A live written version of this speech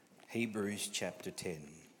Hebrews chapter 10.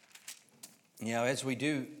 Now, as we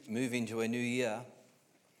do move into a new year,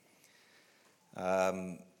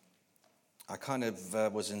 I kind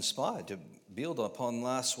of was inspired to build upon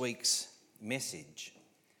last week's message,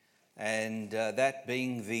 and that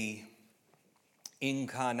being the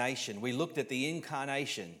incarnation. We looked at the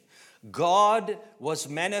incarnation. God was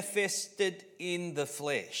manifested in the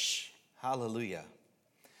flesh. Hallelujah.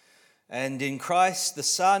 And in Christ, the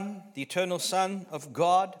Son, the eternal Son of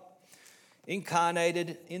God,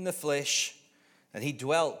 incarnated in the flesh, and he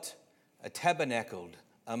dwelt, tabernacled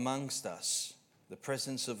amongst us, the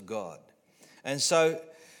presence of God. And so,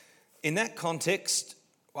 in that context,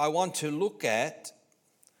 I want to look at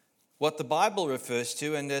what the Bible refers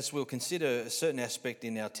to, and as we'll consider a certain aspect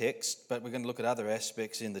in our text, but we're going to look at other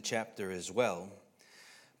aspects in the chapter as well.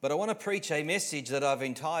 But I want to preach a message that I've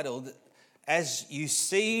entitled, As You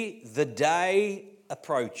See the Day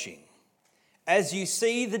Approaching. As you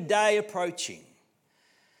see the day approaching.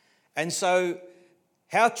 And so,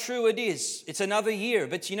 how true it is. It's another year,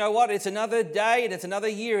 but you know what? It's another day and it's another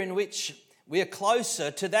year in which we are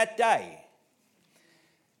closer to that day.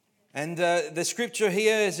 And the scripture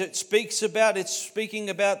here, as it's speaking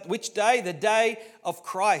about which day? The day of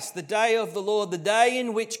Christ, the day of the Lord, the day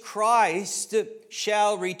in which Christ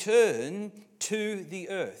shall return to the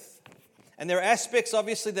earth. And there are aspects,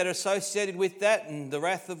 obviously, that are associated with that and the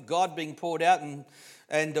wrath of God being poured out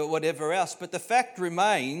and whatever else. But the fact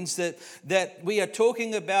remains that we are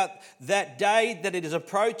talking about that day that it is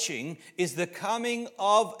approaching is the coming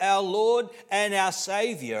of our Lord and our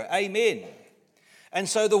Saviour. Amen. And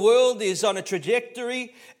so the world is on a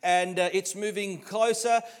trajectory and it's moving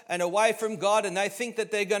closer and away from God, and they think that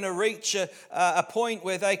they're going to reach a point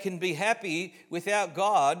where they can be happy without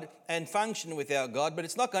God and function without God, but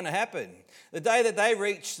it's not going to happen. The day that they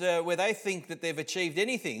reach where they think that they've achieved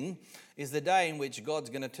anything is the day in which God's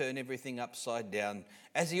going to turn everything upside down,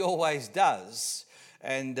 as he always does,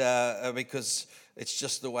 and because it's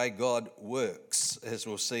just the way God works, as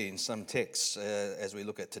we'll see in some texts as we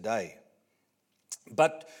look at today.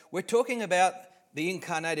 But we're talking about the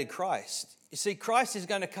incarnated Christ. You see, Christ is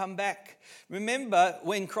going to come back. Remember,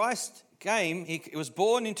 when Christ came, he was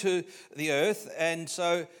born into the earth, and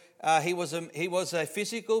so he was a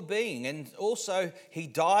physical being, and also he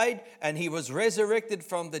died and he was resurrected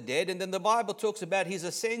from the dead. And then the Bible talks about his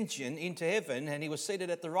ascension into heaven, and he was seated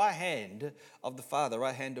at the right hand of the Father,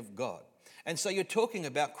 right hand of God. And so you're talking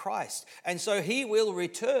about Christ. And so he will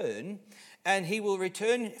return, and he will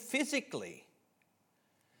return physically.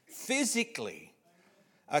 Physically,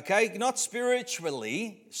 okay, not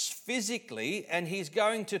spiritually, physically, and he's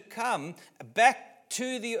going to come back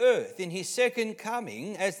to the earth in his second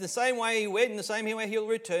coming, as the same way he went, in the same way he'll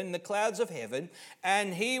return in the clouds of heaven,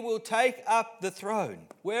 and he will take up the throne.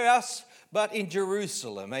 Where else but in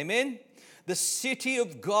Jerusalem, amen? The city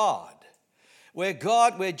of God, where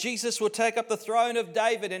Jesus will take up the throne of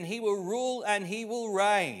David, and he will rule and he will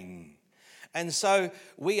reign. And so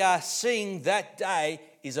we are seeing that day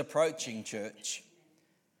is approaching, church.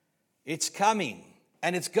 It's coming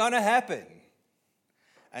and it's going to happen.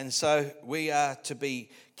 And so we are to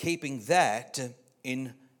be keeping that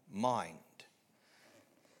in mind.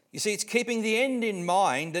 You see, it's keeping the end in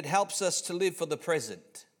mind that helps us to live for the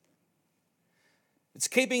present. It's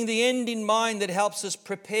keeping the end in mind that helps us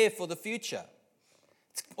prepare for the future.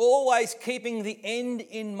 It's always keeping the end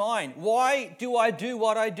in mind. Why do I do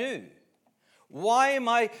what I do? Why am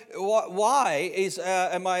I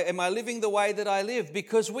living the way that I live?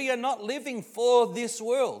 Because we are not living for this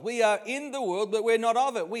world. We are in the world, but we're not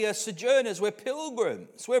of it. We are sojourners. We're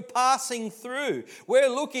pilgrims. We're passing through. We're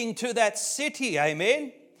looking to that city,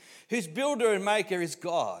 amen, whose builder and maker is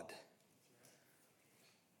God.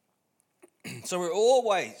 So we're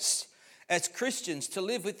always, as Christians, to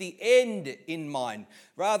live with the end in mind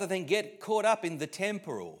rather than get caught up in the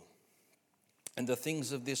temporal and the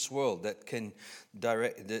things of this world that can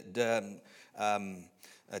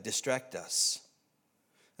distract us.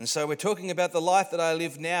 And so we're talking about the life that I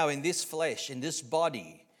live now in this flesh, in this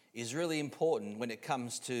body, is really important when it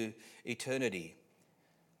comes to eternity.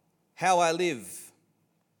 How I live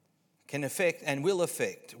can affect and will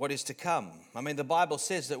affect what is to come. I mean, the Bible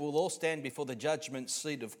says that we'll all stand before the judgment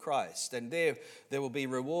seat of Christ, and there will be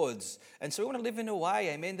rewards. And so we want to live in a way,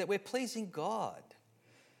 amen, that we're pleasing God.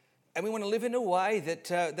 And we want to live in a way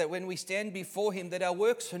that when we stand before him, that our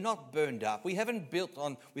works are not burned up. We haven't built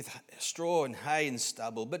with straw and hay and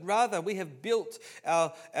stubble, but rather we have built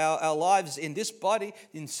our lives in this body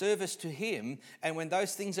in service to him. And when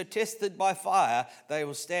those things are tested by fire, they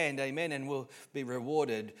will stand, amen, and will be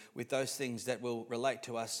rewarded with those things that will relate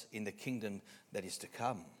to us in the kingdom that is to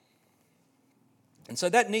come. And so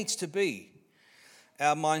that needs to be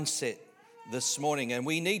our mindset this morning. And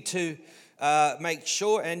we need to make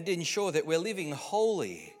sure and ensure that we're living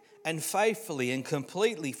wholly and faithfully and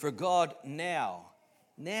completely for God now.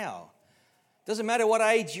 Now. Doesn't matter what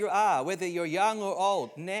age you are, whether you're young or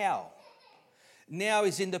old, now. Now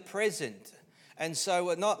is in the present. And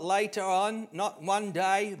so not later on, not one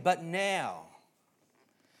day, but now.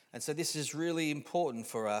 And so this is really important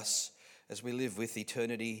for us as we live with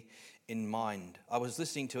eternity in mind. I was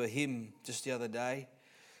listening to a hymn just the other day,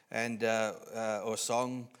 and or a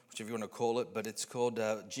song, whichever you want to call it, but it's called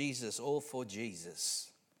Jesus, All for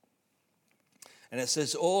Jesus. And it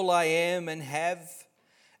says, all I am and have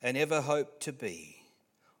and ever hope to be.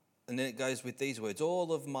 And then it goes with these words,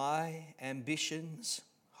 all of my ambitions,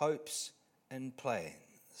 hopes and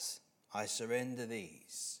plans, I surrender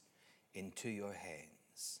these into your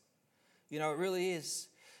hands. You know, it really is.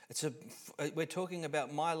 We're talking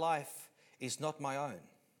about my life is not my own.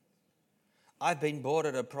 I've been bought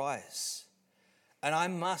at a price, and I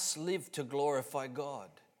must live to glorify God.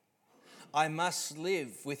 I must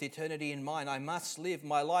live with eternity in mind. I must live.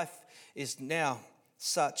 My life is now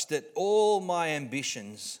such that all my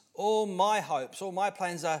ambitions, all my hopes, all my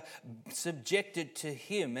plans are subjected to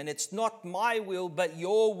Him. And it's not my will, but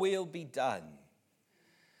your will be done.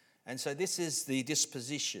 And so this is the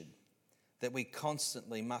disposition that we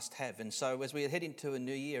constantly must have. And so as we head into a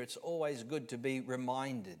new year, it's always good to be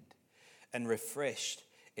reminded and refreshed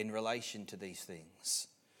in relation to these things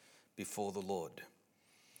before the Lord.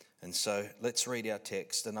 And so let's read our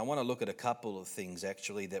text. And I want to look at a couple of things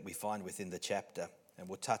actually that we find within the chapter, and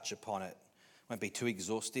we'll touch upon it. Won't be too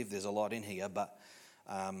exhaustive. There's a lot in here, but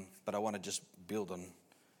I want to just build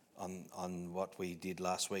on what we did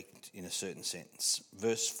last week in a certain sense.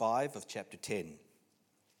 Verse 5 of chapter 10.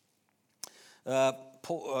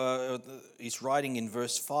 Paul is writing in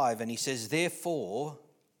verse 5, and he says, therefore,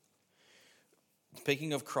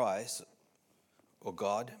 speaking of Christ or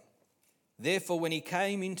God, therefore when he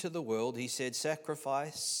came into the world, he said,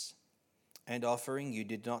 sacrifice and offering you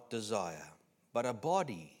did not desire, but a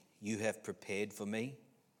body you have prepared for me.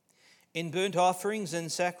 In burnt offerings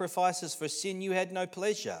and sacrifices for sin you had no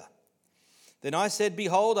pleasure. Then I said,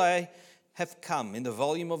 behold, I have come. In the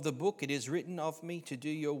volume of the book it is written of me to do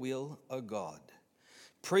your will, O God.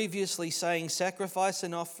 Previously saying, sacrifice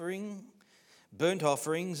and offering, burnt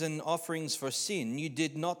offerings and offerings for sin, you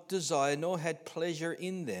did not desire nor had pleasure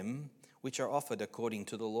in them, which are offered according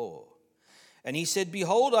to the law. And he said,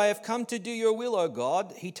 behold, I have come to do your will, O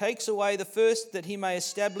God. He takes away the first that he may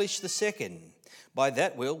establish the second. By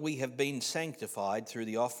that will we have been sanctified through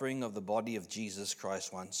the offering of the body of Jesus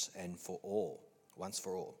Christ once for all.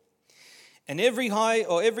 And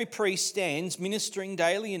every priest stands ministering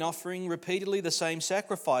daily and offering repeatedly the same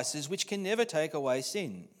sacrifices which can never take away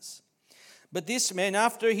sins. But this man,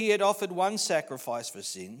 after he had offered one sacrifice for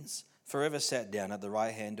sins, forever sat down at the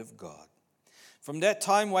right hand of God. From that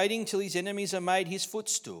time waiting till his enemies are made his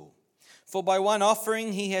footstool. For by one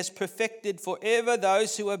offering he has perfected forever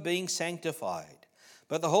those who are being sanctified.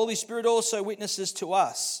 But the Holy Spirit also witnesses to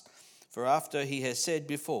us. For after he has said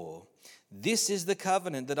before, this is the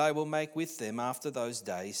covenant that I will make with them after those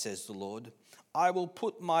days, says the Lord. I will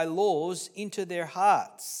put my laws into their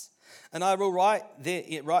hearts, and I will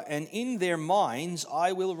and in their minds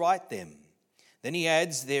I will write them. Then he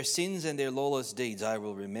adds, their sins and their lawless deeds I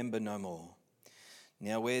will remember no more.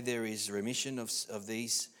 Now where there is remission of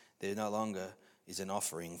these, there no longer is an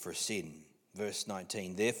offering for sin. Verse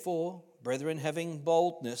 19, therefore, brethren, having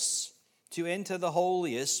boldness to enter the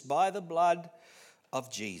holiest by the blood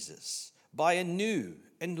of Jesus, by a new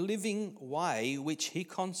and living way which he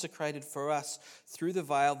consecrated for us through the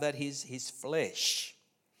veil that is his flesh.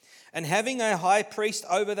 And having a high priest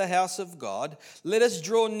over the house of God, let us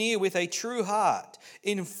draw near with a true heart,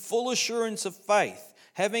 in full assurance of faith,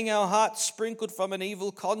 having our hearts sprinkled from an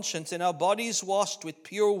evil conscience and our bodies washed with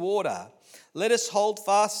pure water. Let us hold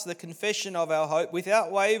fast the confession of our hope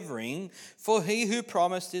without wavering, for he who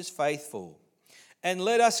promised is faithful. And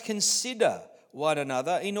let us consider one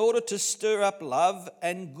another in order to stir up love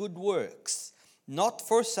and good works, not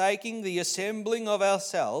forsaking the assembling of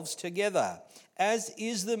ourselves together, as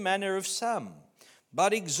is the manner of some,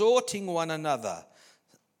 but exhorting one another,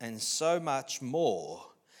 and so much more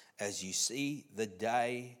as you see the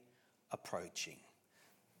day approaching.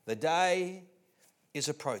 The day is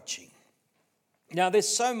approaching. Now, there's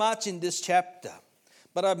so much in this chapter,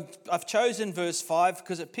 but I've chosen verse 5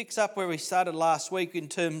 because it picks up where we started last week in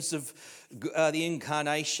terms of the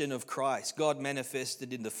incarnation of Christ, God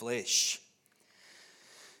manifested in the flesh.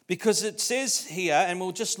 Because it says here, and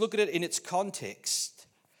we'll just look at it in its context,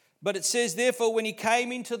 But it says, therefore, when he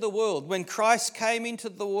came into the world, when Christ came into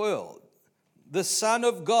the world, the Son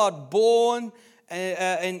of God, born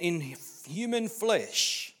in human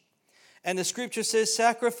flesh. And the scripture says,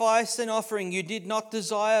 sacrifice and offering you did not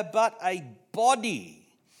desire, but a body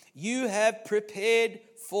you have prepared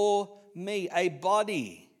for me. A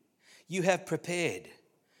body you have prepared.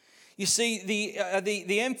 You see,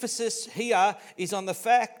 the emphasis here is on the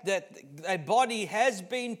fact that a body has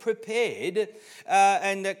been prepared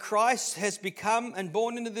and that Christ has become and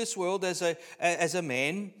born into this world as a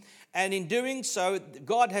man. And in doing so,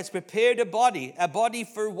 God has prepared a body. A body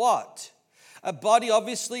for what? A body,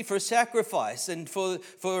 obviously, for sacrifice and for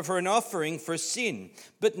an offering for sin.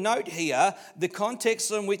 But note here, the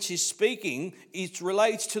context on which he's speaking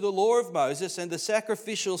relates to the law of Moses and the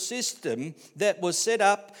sacrificial system that was set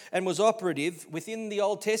up and was operative within the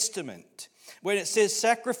Old Testament. When it says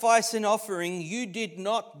sacrifice and offering, you did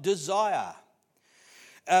not desire.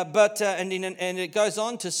 And it goes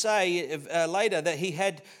on to say later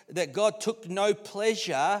that God took no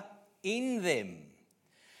pleasure in them.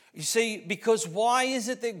 You see, because why is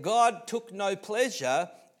it that God took no pleasure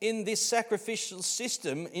in this sacrificial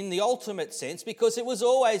system in the ultimate sense? Because it was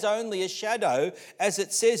always only a shadow, as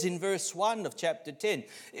it says in verse 1 of chapter 10.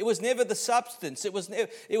 It was never the substance. It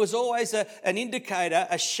was always an indicator,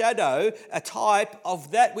 a shadow, a type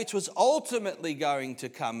of that which was ultimately going to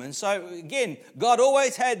come. And so, again, God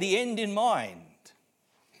always had the end in mind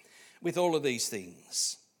with all of these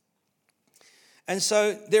things. And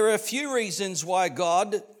so there are a few reasons why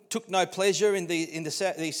God took no pleasure in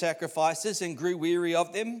these sacrifices and grew weary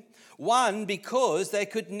of them. One, because they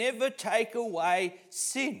could never take away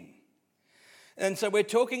sin. And so we're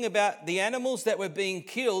talking about the animals that were being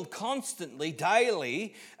killed constantly,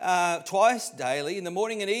 daily, twice daily, in the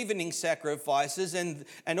morning and evening sacrifices and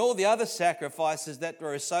all the other sacrifices that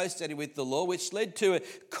were associated with the law, which led to a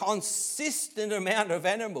consistent amount of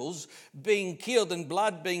animals being killed and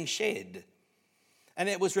blood being shed. And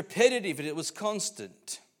it was repetitive and it was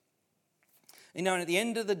constant. You know, and at the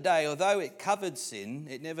end of the day, although it covered sin,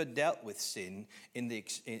 it never dealt with sin in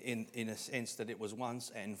a sense that it was once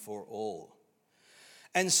and for all.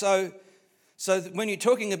 And so when you're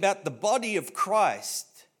talking about the body of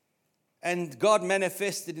Christ and God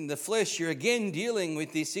manifested in the flesh, you're again dealing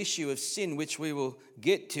with this issue of sin, which we will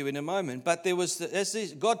get to in a moment. But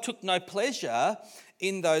God took no pleasure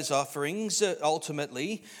in those offerings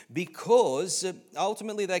ultimately, because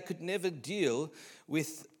ultimately they could never deal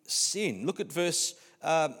with sin. Look at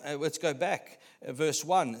let's go back. Verse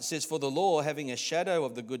 1, it says, for the law, having a shadow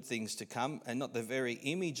of the good things to come and not the very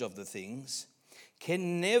image of the things,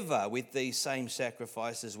 can never, with these same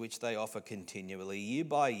sacrifices which they offer continually, year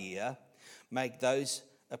by year, make those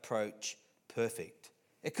approach perfect.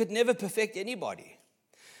 It could never perfect anybody.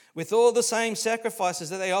 With all the same sacrifices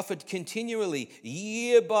that they offered continually,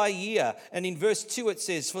 year by year. And in verse 2 it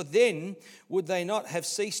says, for then would they not have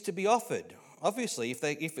ceased to be offered? Obviously, if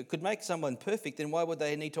it could make someone perfect, then why would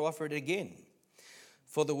they need to offer it again?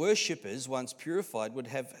 For the worshippers, once purified, would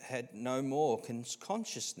have had no more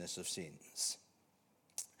consciousness of sins.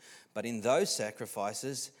 But in those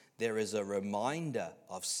sacrifices, there is a reminder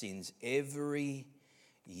of sins every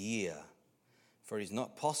year. For it is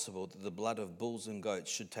not possible that the blood of bulls and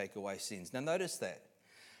goats should take away sins. Now notice that.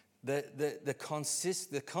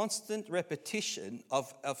 The constant repetition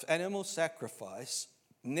of animal sacrifice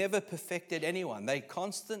never perfected anyone. They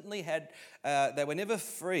constantly they were never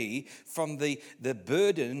free from the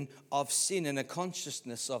burden of sin and a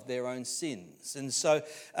consciousness of their own sins. And so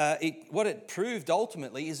what it proved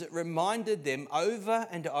ultimately is it reminded them over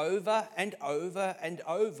and over and over and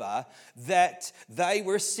over that they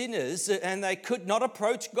were sinners and they could not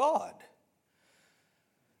approach God.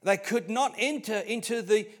 They could not enter into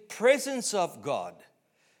the presence of God.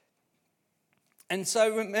 And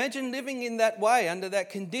so imagine living in that way, under that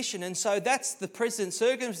condition. And so that's the present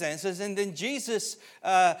circumstances. And then Jesus,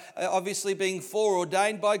 obviously being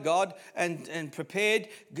foreordained by God and prepared,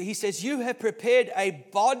 he says, you have prepared a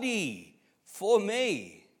body for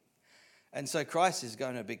me. And so Christ is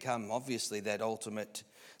going to become, obviously, that ultimate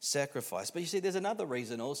sacrifice. But you see, there's another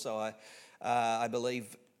reason also, I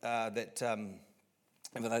believe, that...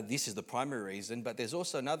 this is the primary reason, but there's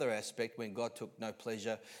also another aspect when God took no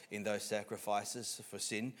pleasure in those sacrifices for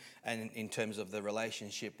sin and in terms of the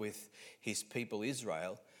relationship with his people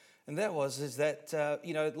Israel. And that is that,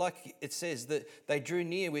 like it says, that they drew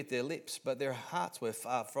near with their lips, but their hearts were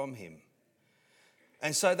far from him.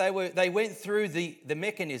 And so they went through the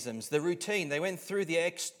mechanisms, the routine. They went through the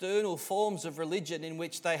external forms of religion in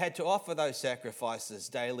which they had to offer those sacrifices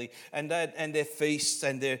daily, and their feasts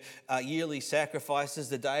and their yearly sacrifices,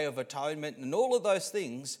 the Day of Atonement, and all of those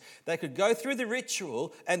things. They could go through the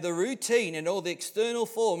ritual and the routine and all the external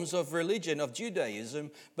forms of religion, of Judaism,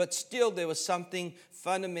 but still there was something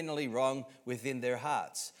fundamentally wrong within their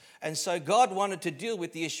hearts. And so God wanted to deal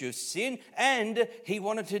with the issue of sin, and he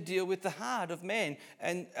wanted to deal with the heart of man.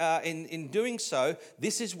 And in doing so,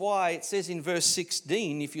 this is why it says in verse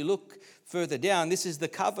 16, if you look further down, this is the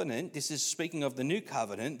covenant, this is speaking of the new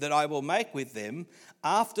covenant, that I will make with them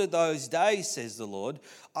after those days, says the Lord.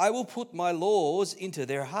 I will put my laws into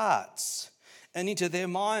their hearts, and into their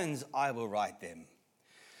minds I will write them.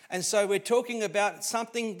 And so we're talking about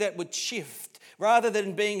something that would shift. Rather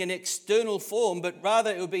than being an external form, but rather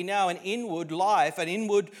it would be now an inward life, an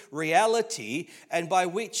inward reality, and by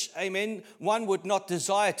which, amen, one would not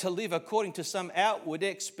desire to live according to some outward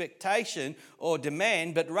expectation or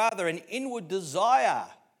demand, but rather an inward desire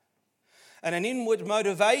and an inward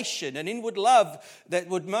motivation, an inward love that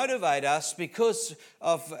would motivate us because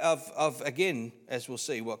of again, as we'll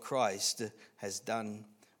see, what Christ has done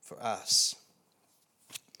for us.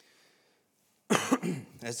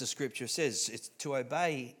 As the scripture says, it's to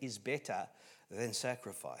obey is better than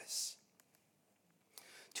sacrifice.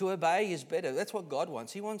 To obey is better. That's what God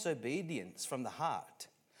wants. He wants obedience from the heart.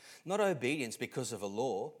 Not obedience because of a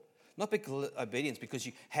law. Not obedience because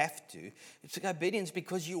you have to. It's obedience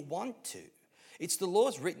because you want to. It's the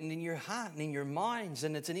laws written in your heart and in your minds,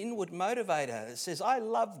 and it's an inward motivator. It says, I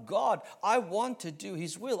love God. I want to do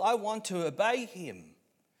his will. I want to obey him.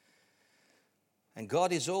 And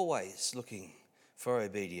God is always looking for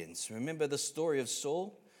obedience. Remember the story of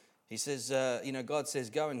Saul? He says, God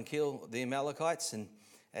says, go and kill the Amalekites.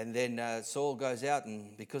 And then Saul goes out,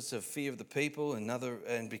 and because of fear of the people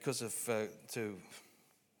and because of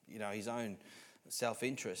his own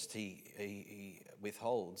self-interest, he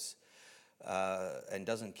withholds and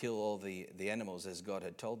doesn't kill all the animals as God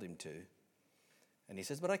had told him to. And he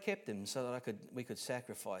says, but I kept them so that we could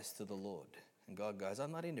sacrifice to the Lord. And God goes,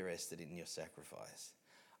 I'm not interested in your sacrifice.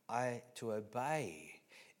 To obey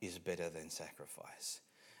is better than sacrifice.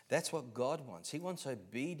 That's what God wants. He wants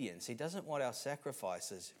obedience. He doesn't want our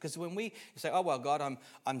sacrifices. Because when we say, oh, well, God,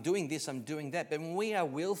 I'm doing this, I'm doing that. But when we are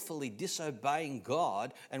willfully disobeying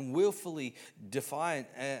God and willfully defiant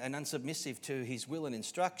and unsubmissive to his will and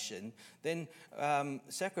instruction, then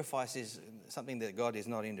sacrifice is something that God is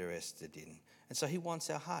not interested in. And so he wants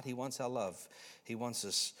our heart. He wants our love. He wants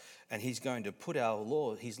us, and he's going to put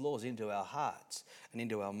his laws into our hearts and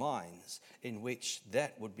into our minds, in which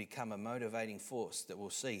that would become a motivating force that we'll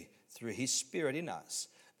see through his Spirit in us,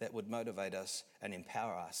 that would motivate us and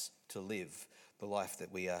empower us to live the life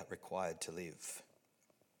that we are required to live.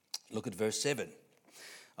 Look at verse 7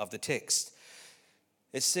 of the text.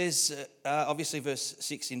 It says, obviously verse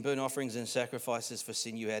 6, in burnt offerings and sacrifices for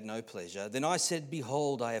sin you had no pleasure. Then I said,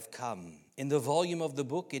 behold, I have come. In the volume of the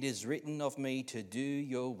book it is written of me to do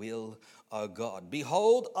your will, O God.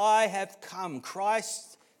 Behold, I have come.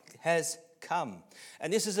 Christ has come.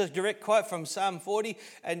 And this is a direct quote from Psalm 40.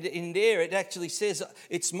 And in there it actually says,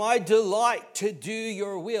 it's my delight to do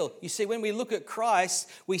your will. You see, when we look at Christ,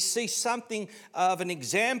 we see something of an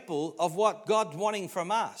example of what God's wanting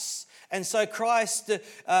from us. And so Christ,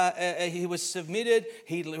 he was submitted,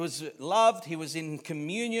 he was loved, he was in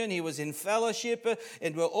communion, he was in fellowship,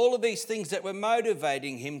 and were all of these things that were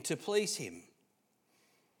motivating him to please him.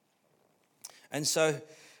 And so,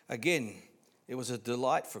 again, it was a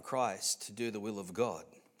delight for Christ to do the will of God.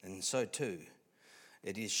 And so too,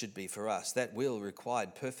 should be for us. That will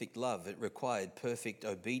required perfect love. It required perfect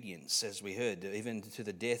obedience, as we heard, even to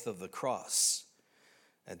the death of the cross.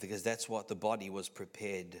 Because that's what the body was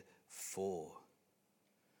prepared for.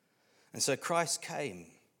 And so Christ came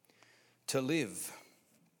to live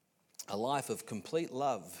a life of complete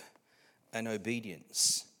love and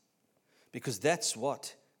obedience, because that's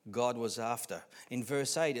what God was after. In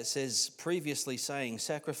verse 8 it says, previously saying,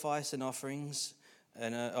 sacrifice and offerings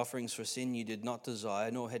for sin you did not desire,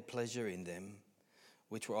 nor had pleasure in them,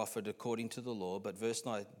 which were offered according to the law. But verse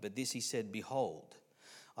 9, but this he said, behold,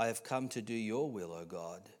 I have come to do your will, O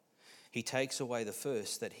God. He takes away the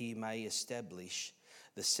first that he may establish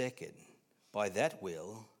the second. By that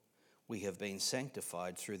will we have been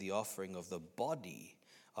sanctified through the offering of the body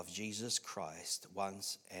of Jesus Christ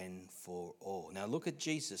once and for all. Now look at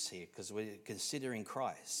Jesus here, because we're considering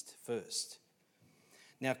Christ first.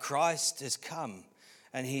 Now Christ has come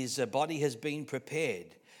and his body has been prepared.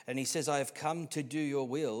 And he says, I have come to do your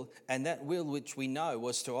will. And that will, which we know,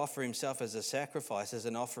 was to offer himself as a sacrifice, as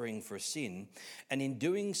an offering for sin. And in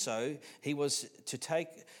doing so, he was to take,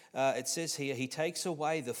 it says here, he takes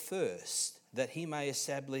away the first, that he may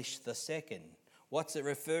establish the second. What's it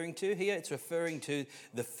referring to here? It's referring to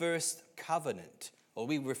the first covenant. Or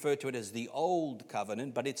we refer to it as the old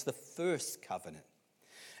covenant, but it's the first covenant.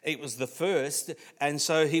 It was the first, and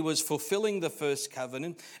so he was fulfilling the first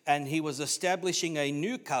covenant, and he was establishing a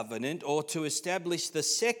new covenant, or to establish the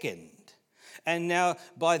second. And now,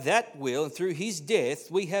 by that will, through his death,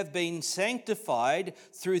 we have been sanctified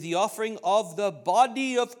through the offering of the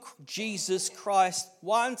body of Jesus Christ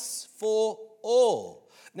once for all.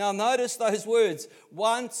 Now, notice those words,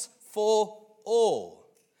 once for all.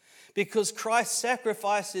 Because Christ's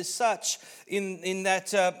sacrifice is such in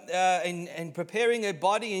preparing a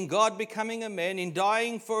body, in God becoming a man, in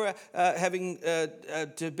dying for having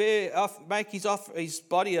to make his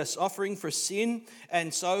body an offering for sin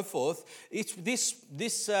and so forth.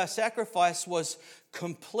 This sacrifice was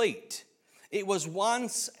complete. It was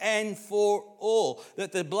once and for all.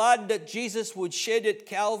 That the blood that Jesus would shed at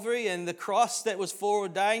Calvary and the cross that was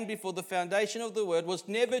foreordained before the foundation of the world was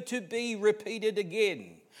never to be repeated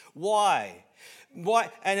again. Why?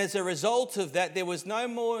 And as a result of that, there was no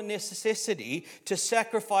more necessity to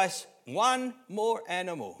sacrifice one more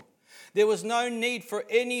animal. There was no need for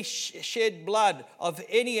any shed blood of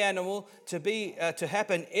any animal to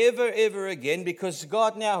happen ever again, because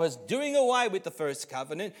God now is doing away with the first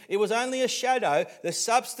covenant. It was only a shadow. The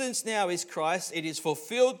substance now is Christ. It is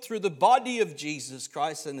fulfilled through the body of Jesus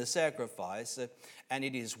Christ and the sacrifice, and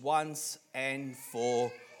it is once and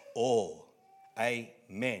for all.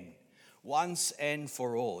 Amen. Once and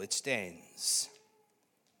for all, it stands.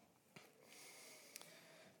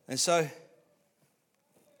 And so,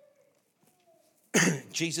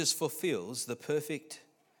 Jesus fulfills the perfect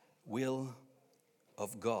will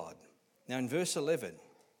of God. Now in verse 11,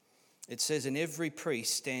 it says, and every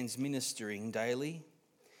priest stands ministering daily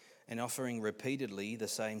and offering repeatedly the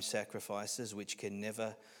same sacrifices which can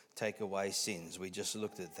never take away sins. We just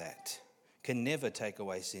looked at that. Can never take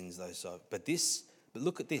away sins, but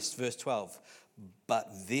look at this, verse 12. But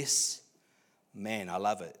this man, I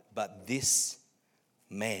love it. But this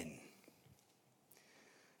man.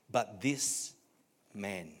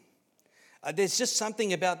 There's just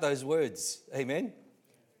something about those words, amen.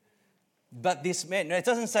 But this man. No, it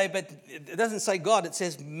doesn't say God. It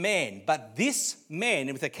says man. But this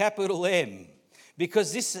man with a capital M,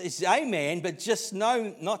 because this is a man, but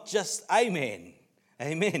not just a man.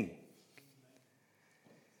 Amen.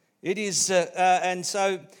 It is, and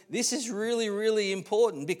so this is really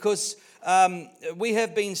important, because we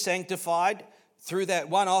have been sanctified through that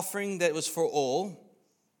one offering that was for all,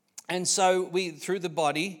 and so through the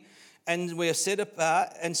body, and we are set apart.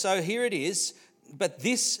 And so here it is. But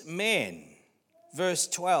this man, verse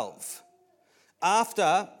 12,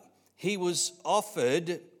 after he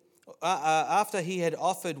had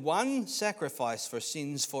offered one sacrifice for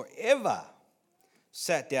sins forever,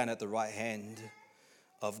 sat down at the right hand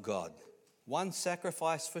of God. One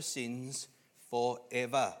sacrifice for sins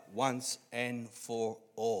forever, once and for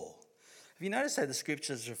all. Have you noticed how the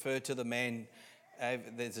scriptures refer to the man?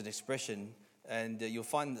 There's an expression, and you'll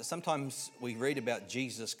find that sometimes we read about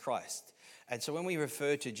Jesus Christ. And so when we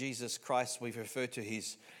refer to Jesus Christ, we refer to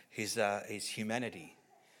his humanity.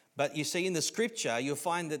 But you see, in the scripture, you'll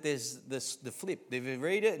find that there's the flip. If you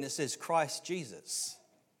read it and it says Christ Jesus.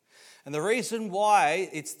 And the reason why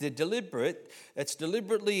it's deliberately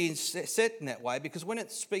set in that way, because when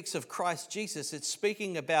it speaks of Christ Jesus, it's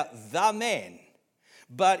speaking about the man,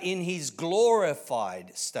 but in his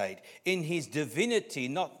glorified state, in his divinity,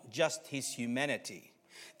 not just his humanity.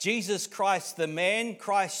 Jesus Christ, the man,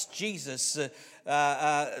 Christ Jesus,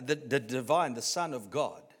 the divine, the Son of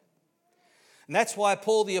God. And that's why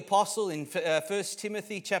Paul the Apostle in 1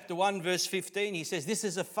 Timothy chapter 1 verse 15, he says, this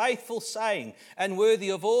is a faithful saying and worthy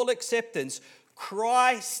of all acceptance.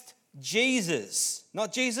 Christ Jesus,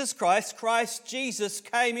 not Jesus Christ, Christ Jesus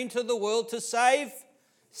came into the world to save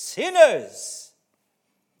sinners,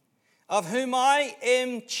 of whom I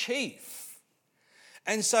am chief.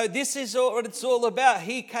 And so this is what it's all about.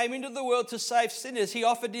 He came into the world to save sinners. He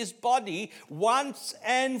offered his body once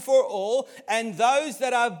and for all. And those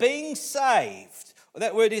that are being saved,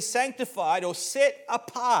 that word is sanctified or set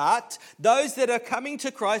apart, those that are coming to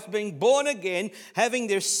Christ, being born again, having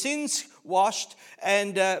their sins washed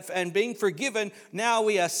and being forgiven, now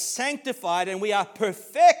we are sanctified and we are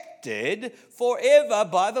perfected forever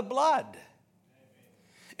by the blood.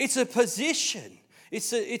 It's a position. It's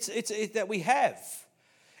that we have.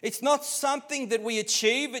 It's not something that we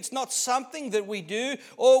achieve. It's not something that we do.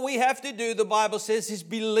 All we have to do, the Bible says, is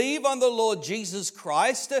believe on the Lord Jesus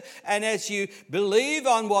Christ. And as you believe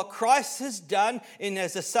on what Christ has done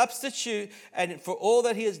as a substitute and for all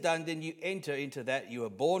that he has done, then you enter into that. You are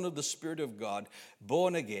born of the Spirit of God,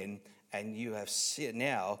 born again, and you have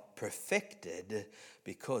now perfected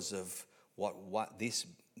because of what this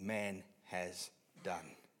man has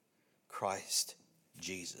done. Christ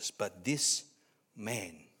Jesus. But this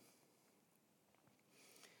man,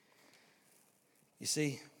 you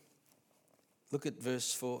see, look at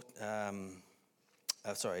verse 12.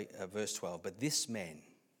 But this man,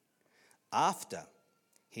 after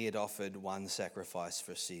he had offered one sacrifice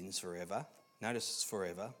for sins forever, notice it's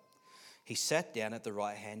forever, he sat down at the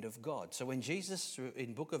right hand of God. So when Jesus,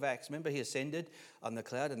 in book of Acts, remember he ascended on the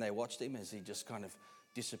cloud and they watched him as he just kind of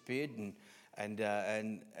disappeared. And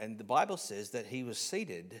the Bible says that he was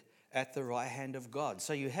seated at the right hand of God.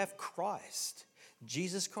 So you have Christ,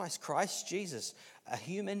 Jesus Christ, Christ Jesus, a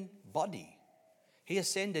human body. He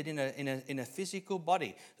ascended in a physical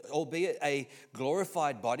body, albeit a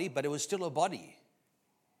glorified body, but it was still a body.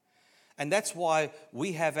 And that's why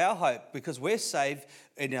we have our hope, because we're saved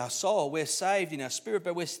in our soul, we're saved in our spirit,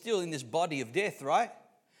 but we're still in this body of death, right?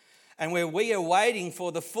 And we are waiting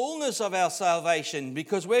for the fullness of our salvation,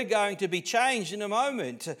 because we're going to be changed in a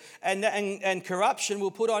moment. And corruption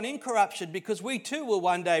will put on incorruption, because we too will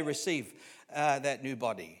one day receive that new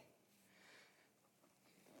body.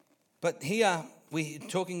 But here we're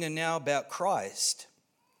talking now about Christ.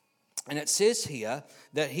 And it says here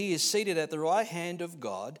that he is seated at the right hand of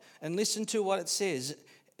God. And listen to what it says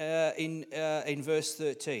in verse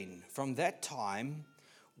 13. From that time,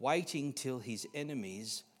 waiting till his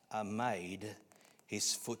enemies are made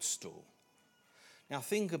his footstool. Now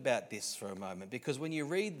think about this for a moment, because when you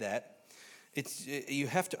read that, you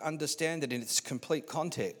have to understand it in its complete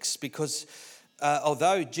context, because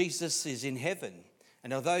although Jesus is in heaven,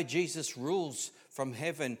 and although Jesus rules from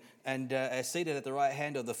heaven and is seated at the right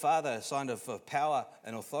hand of the Father, a sign of power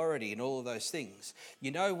and authority and all of those things,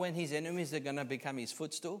 you know when his enemies are going to become his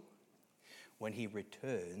footstool? When he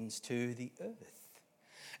returns to the earth.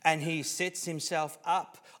 And he sets himself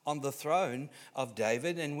up on the throne of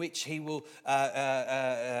David, in which he will,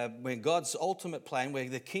 when God's ultimate plan, where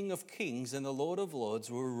the King of Kings and the Lord of Lords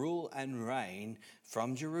will rule and reign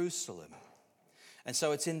from Jerusalem. And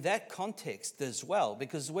so it's in that context as well,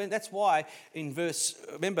 because that's why in verse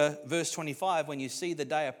 25, when you see the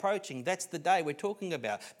day approaching, that's the day we're talking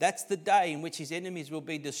about. That's the day in which his enemies will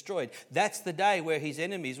be destroyed. That's the day where his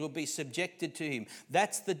enemies will be subjected to him.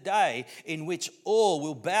 That's the day in which all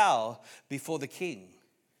will bow before the King.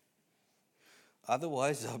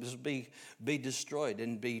 Otherwise, they'll just be destroyed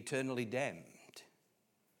and be eternally damned.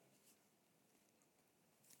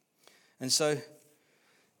 And so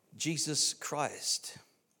Jesus Christ,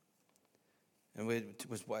 and we're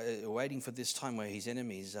waiting for this time where his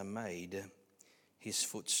enemies are made his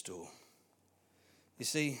footstool. You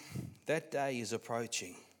see, that day is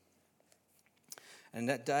approaching. And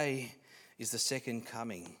that day is the second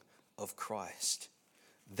coming of Christ.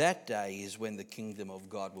 That day is when the kingdom of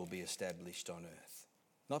God will be established on earth,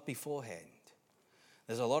 not beforehand.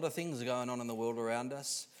 There's a lot of things going on in the world around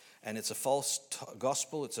us, and it's a false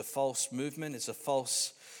gospel, it's a false movement, it's a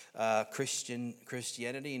false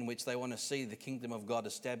Christianity in which they want to see the kingdom of God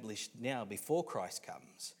established now before Christ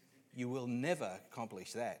comes. You will never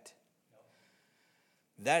accomplish that.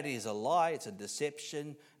 That is a lie, it's a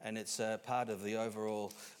deception, and it's a part of the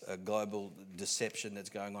overall global deception that's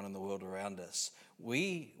going on in the world around us.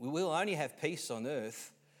 We will only have peace on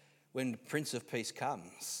earth when the Prince of Peace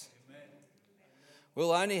comes. Amen.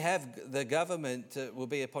 We'll only have the government will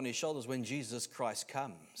be upon his shoulders when Jesus Christ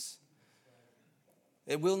comes.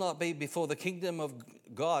 It will not be before. The kingdom of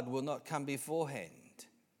God will not come beforehand.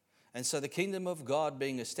 And so the kingdom of God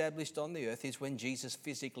being established on the earth is when Jesus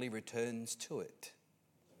physically returns to it.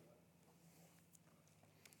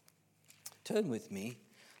 Turn with me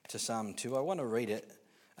to Psalm 2. I want to read it.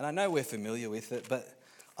 And I know we're familiar with it, but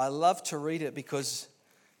I love to read it because,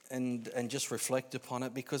 and just reflect upon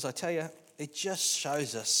it, because I tell you, it just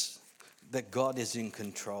shows us that God is in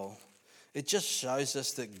control. It just shows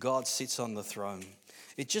us that God sits on the throne.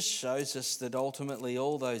 It just shows us that ultimately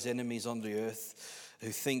all those enemies on the earth who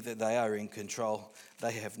think that they are in control,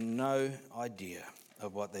 they have no idea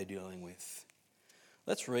of what they're dealing with.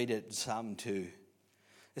 Let's read it, Psalm 2.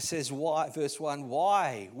 It says, "Why?" Verse 1,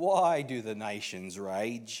 Why do the nations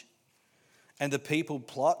rage and the people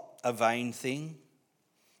plot a vain thing?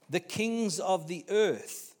 The kings of the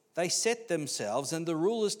earth they set themselves, and the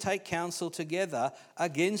rulers take counsel together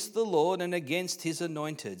against the Lord and against his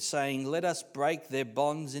anointed, saying, let us break their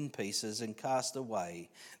bonds in pieces and cast away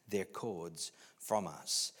their cords from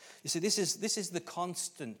us. You see, this is the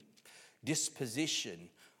constant disposition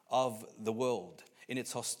of the world in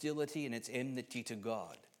its hostility and its enmity to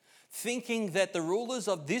God. Thinking that the rulers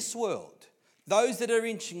of this world, those that are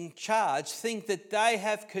in charge, think that they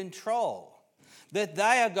have control, that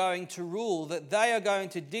they are going to rule, that they are going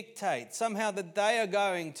to dictate, somehow that they are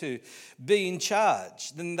going to be in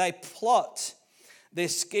charge. Then they plot their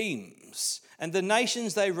schemes. And the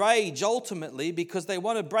nations, they rage ultimately because they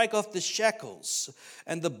want to break off the shackles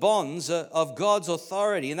and the bonds of God's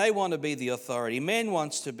authority. And they want to be the authority. Man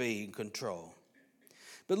wants to be in control.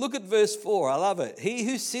 But look at verse 4. I love it. He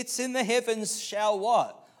who sits in the heavens shall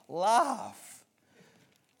what? Laugh.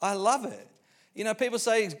 I love it. You know, people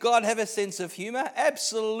say, does God have a sense of humor?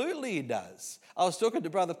 Absolutely he does. I was talking to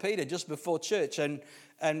Brother Peter just before church and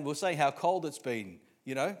we're saying how cold it's been,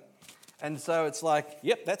 you know. And so it's like,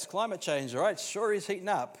 yep, that's climate change, all right? Sure is heating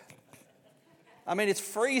up. I mean, it's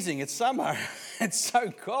freezing. It's summer. It's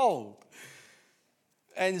so cold.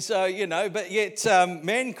 And so, you know, but yet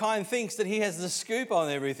mankind thinks that he has the scoop on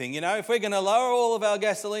everything. You know, if we're going to lower all of our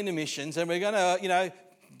gasoline emissions and we're going to, you know,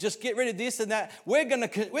 just get rid of this and that, we're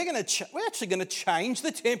actually going to change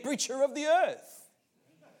the temperature of the earth.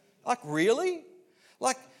 Like, really?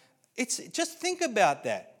 Like, just think about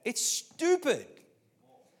that. It's stupid.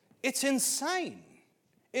 It's insane.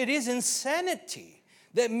 It is insanity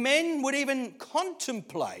that men would even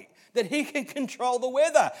contemplate that he can control the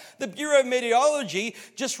weather. The Bureau of Meteorology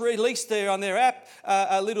just released there on their app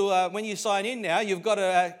a little, when you sign in now, you've got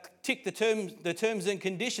to tick the terms and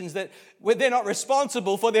conditions that they're not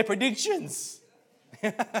responsible for their predictions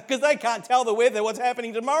because they can't tell the weather what's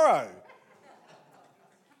happening tomorrow.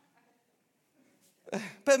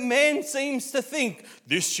 But man seems to think,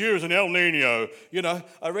 this year is an El Nino. You know,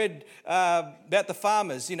 I read about the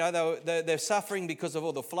farmers. You know, they're suffering because of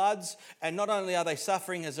all the floods. And not only are they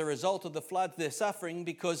suffering as a result of the floods, they're suffering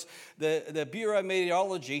because the Bureau of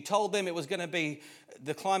Meteorology told them it was going to be,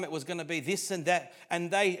 the climate was going to be this and that. And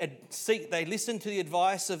they listen to the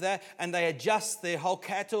advice of that and they adjust their whole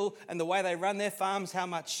cattle and the way they run their farms, how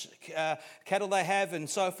much cattle they have and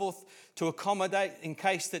so forth to accommodate in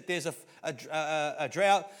case that there's a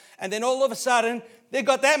drought. And then all of a sudden, they've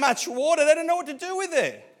got that much water, they don't know what to do with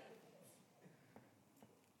it.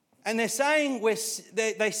 And they're saying,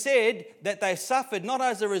 they said that they suffered not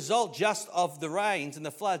as a result just of the rains and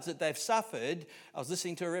the floods that they've suffered. I was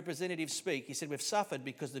listening to a representative speak. He said, we've suffered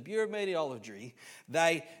because the Bureau of Meteorology,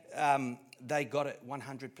 they got it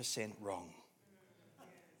 100% wrong.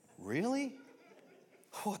 Really?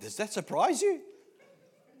 Oh, does that surprise you?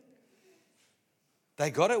 They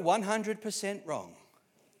got it 100% wrong.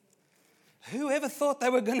 Whoever thought they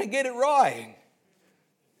were going to get it right?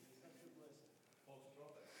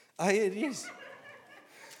 It is.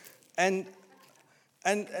 And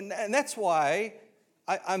that's why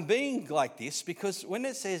I'm being like this, because when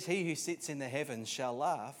it says he who sits in the heavens shall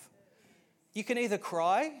laugh, you can either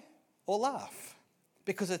cry or laugh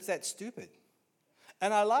because it's that stupid.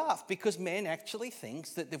 And I laugh because man actually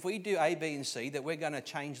thinks that if we do A, B, and C, that we're going to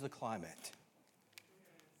change the climate.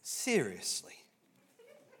 Seriously.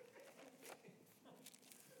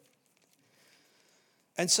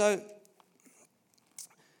 And so,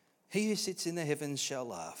 he who sits in the heavens shall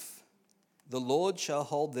laugh. The Lord shall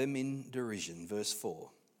hold them in derision. Verse 4.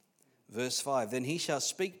 Verse 5. Then he shall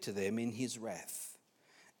speak to them in his wrath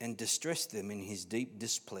and distress them in his deep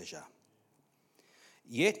displeasure.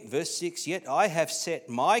 Yet, verse 6, yet I have set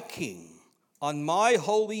my king on my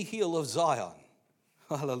holy hill of Zion.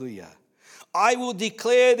 Hallelujah. I will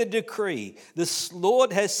declare the decree. The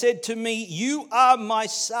Lord has said to me, you are my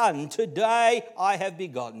son. Today I have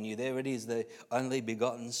begotten you. There it is, the only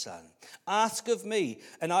begotten son. Ask of me,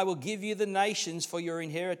 and I will give you the nations for your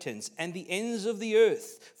inheritance and the ends of the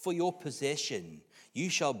earth for your possession. You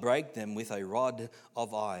shall break them with a rod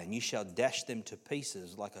of iron. You shall dash them to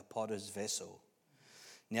pieces like a potter's vessel.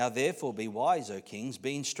 Now therefore be wise, O kings.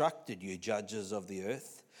 Be instructed, you judges of the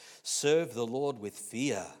earth. Serve the Lord with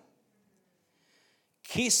fear.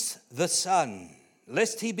 Kiss the Son,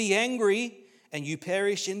 lest he be angry and you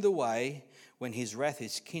perish in the way when his wrath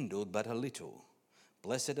is kindled but a little.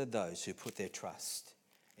 Blessed are those who put their trust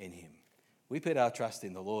in him. We put our trust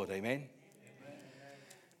in the Lord, amen?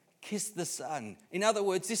 Kiss the Son. In other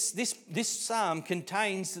words, this psalm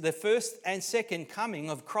contains the first and second coming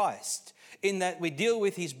of Christ, in that we deal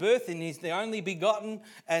with his birth and he's the only begotten,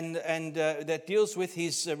 and that deals with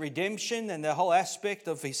his redemption and the whole aspect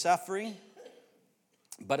of his suffering.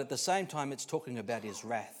 But at the same time, it's talking about his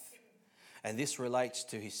wrath. And this relates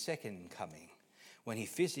to his second coming, when he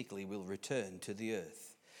physically will return to the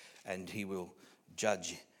earth and he will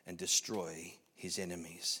judge and destroy his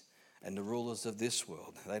enemies. And the rulers of this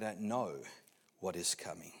world, they don't know what is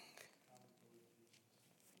coming.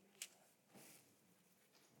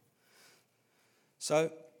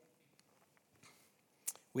 So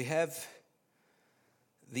we have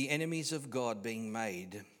the enemies of God being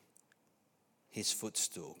made his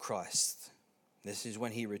footstool, Christ. This is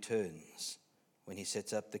when he returns, when he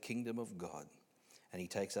sets up the kingdom of God and he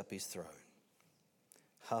takes up his throne.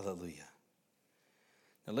 Hallelujah.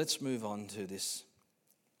 Now let's move on to this,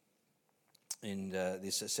 and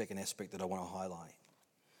this second aspect that I want to highlight.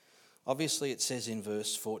 Obviously it says in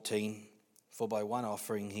verse 14, "For by one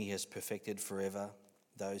offering he has perfected forever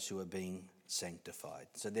those who are being sanctified."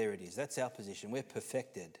 So there it is. That's our position. We're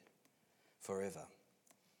perfected forever.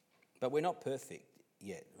 But we're not perfect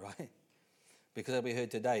yet, right? Because as we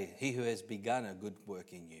heard today, he who has begun a good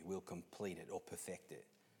work in you will complete it or perfect it,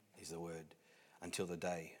 is the word, until the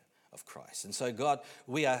day of Christ. And so God,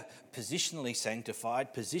 we are positionally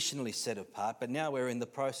sanctified, positionally set apart, but now we're in the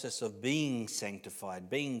process of being sanctified,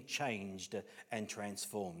 being changed and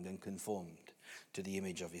transformed and conformed to the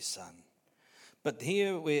image of his Son. But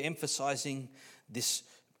here we're emphasizing this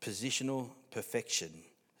positional perfection,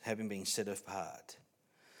 having been set apart.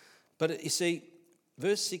 But you see,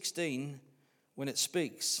 verse 16, when it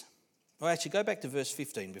speaks, well, actually go back to verse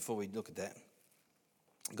 15 before we look at that.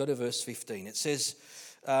 Go to verse 15. It says,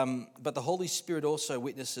 "But the Holy Spirit also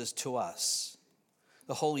witnesses to us."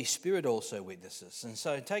 The Holy Spirit also witnesses. And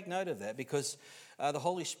so take note of that, because the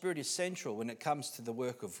Holy Spirit is central when it comes to the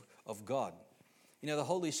work of God. You know, the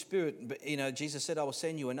Holy Spirit, Jesus said, "I will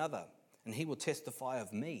send you another, and he will testify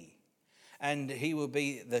of me." And he will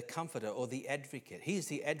be the comforter or the advocate. He is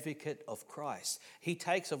the advocate of Christ. He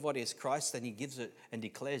takes of what is Christ and he gives it and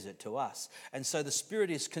declares it to us. And so the Spirit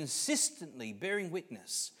is consistently bearing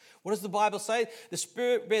witness. What does the Bible say? The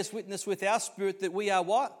Spirit bears witness with our spirit that we are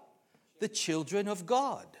what? The children of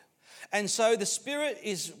God. And so the Spirit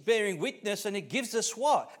is bearing witness, and it gives us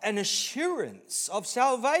what? An assurance of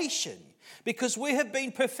salvation. Because we have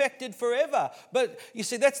been perfected forever. But you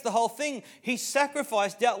see, that's the whole thing. His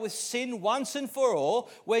sacrifice dealt with sin once and for all.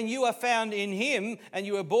 When you are found in him and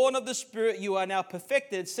you are born of the Spirit, you are now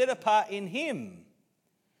perfected, set apart in him.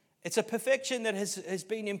 It's a perfection that has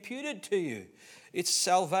been imputed to you. It's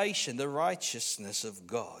salvation, the righteousness of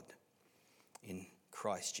God in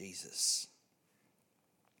Christ Jesus.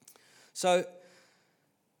 So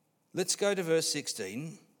let's go to verse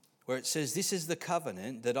 16. Where it says, "This is the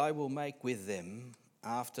covenant that I will make with them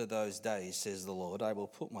after those days, says the Lord. I will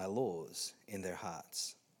put my laws in their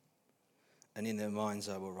hearts, and in their minds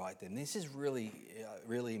I will write them." This is really,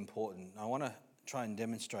 really important. I want to try and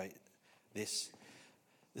demonstrate this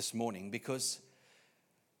morning, because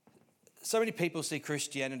so many people see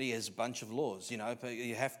Christianity as a bunch of laws. You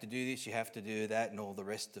have to do this, you have to do that, and all the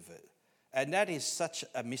rest of it. And that is such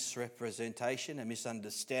a misrepresentation, a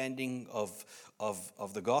misunderstanding of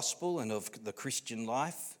the gospel and of the Christian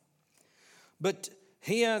life. But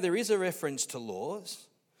here there is a reference to laws.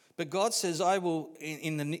 But God says, "I will,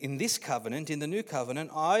 in this covenant, in the new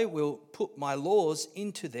covenant, I will put my laws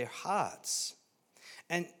into their hearts,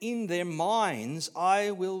 and in their minds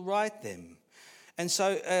I will write them." And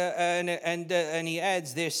so, and he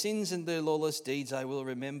adds, "Their sins and their lawless deeds I will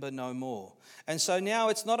remember no more." And so now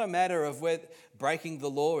it's not a matter of breaking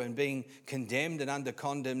the law and being condemned and under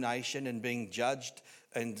condemnation and being judged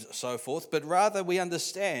and so forth, but rather we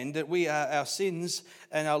understand that our sins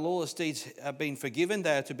and our lawless deeds have been forgiven.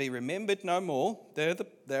 They are to be remembered no more.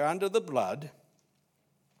 They're under the blood.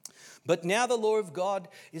 But now the law of God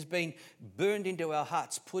is being burned into our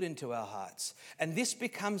hearts, put into our hearts. And this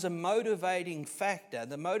becomes a motivating factor,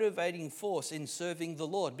 the motivating force in serving the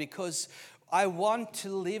Lord, because I want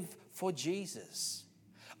to live for Jesus.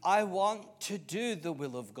 I want to do the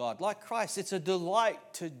will of God. Like Christ, it's a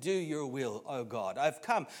delight to do your will, O God. I've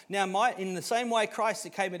come. Now, in the same way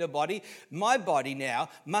Christ came in a body, my body now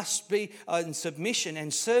must be in submission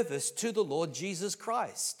and service to the Lord Jesus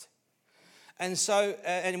Christ. And so,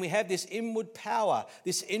 and we have this inward power,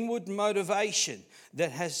 this inward motivation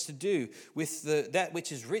that has to do with that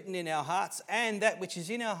which is written in our hearts and that which is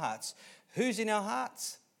in our hearts. Who's in our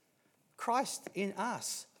hearts? Christ in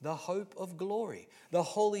us, the hope of glory. The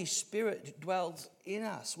Holy Spirit dwells in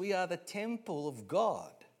us. We are the temple of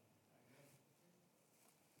God.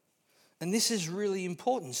 And this is really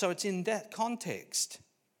important. So it's in that context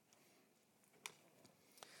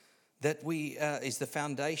that is the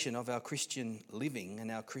foundation of our Christian living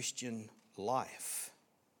and our Christian life.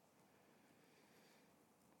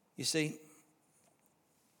 You see,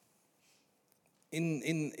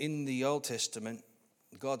 In the Old Testament,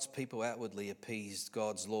 God's people outwardly appeased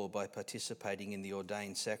God's law by participating in the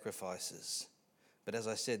ordained sacrifices. But as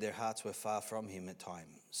I said, their hearts were far from him at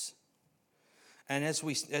times. And as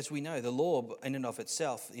we know, the law in and of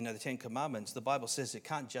itself, the Ten Commandments, the Bible says it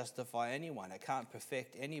can't justify anyone. It can't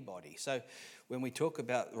perfect anybody. So when we talk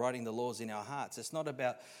about writing the laws in our hearts, it's not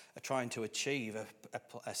about trying to achieve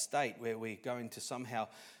a state where we're going to somehow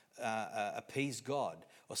appease God,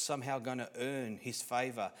 or somehow going to earn his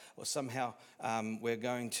favour, or somehow we're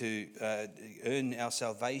going to earn our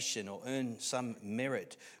salvation or earn some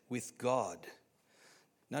merit with God.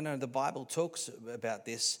 No, the Bible talks about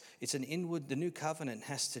this. It's an inward, the new covenant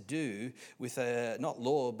has to do with not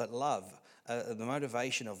law but love, the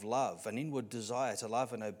motivation of love, an inward desire to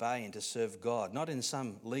love and obey and to serve God, not in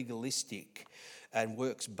some legalistic and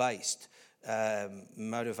works-based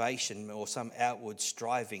motivation or some outward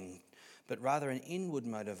striving, but rather an inward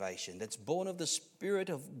motivation that's born of the Spirit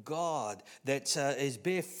of God, that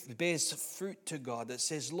bears fruit to God, that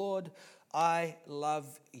says, Lord, I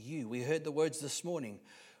love you. We heard the words this morning.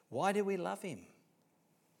 Why do we love him?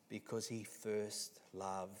 Because he first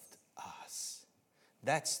loved us.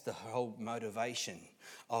 That's the whole motivation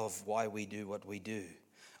of why we do what we do,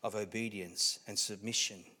 of obedience and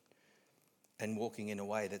submission and walking in a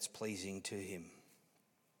way that's pleasing to him.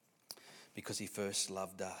 Because he first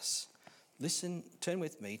loved us. Listen, turn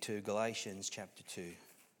with me to Galatians chapter 2.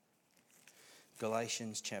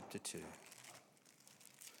 Galatians chapter 2.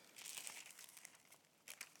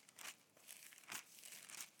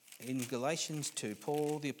 In Galatians 2,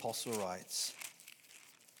 Paul the Apostle writes,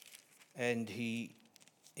 and he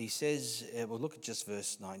says, we'll look at just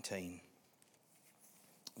verse 19.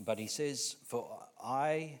 But he says, For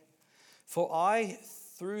I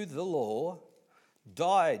through the law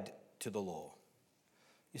died to the law.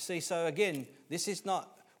 You see, so again, this is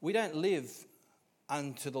not, we don't live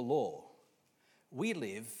unto the law. We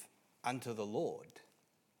live unto the Lord.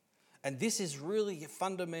 And this is really a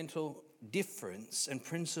fundamental difference and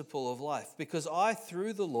principle of life, because I,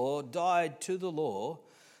 through the law, died to the law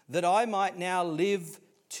that I might now live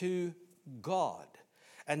to God.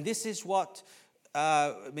 And this is what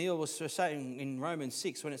Emil was saying in Romans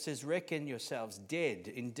 6 when it says, reckon yourselves dead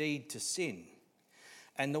indeed to sin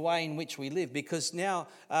and the way in which we live, because now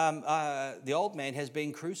the old man has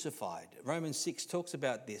been crucified. Romans 6 talks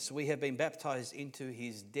about this. We have been baptized into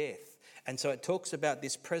his death. And so it talks about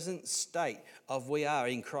this present state of we are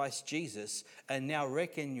in Christ Jesus, and now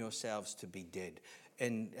reckon yourselves to be dead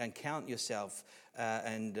and count yourself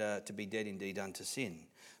to be dead indeed unto sin.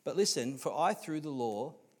 But listen, for I through the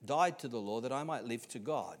law died to the law that I might live to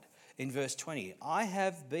God. In verse 20, I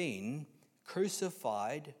have been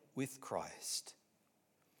crucified with Christ.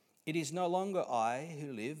 It is no longer I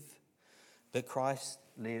who live, but Christ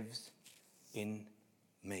lives in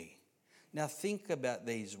me. Now think about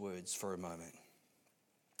these words for a moment.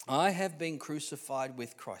 I have been crucified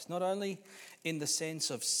with Christ, not only in the sense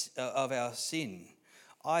of our sin.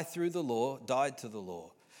 I, through the law, died to the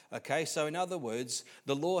law. Okay, so in other words,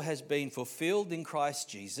 the law has been fulfilled in Christ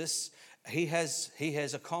Jesus. He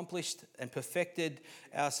has accomplished and perfected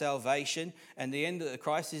our salvation, and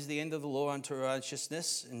Christ is the end of the law unto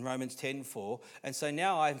righteousness in Romans 10:4. And so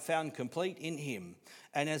now I am found complete in him.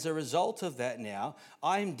 And as a result of that now,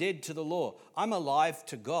 I am dead to the law. I'm alive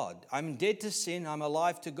to God. I'm dead to sin. I'm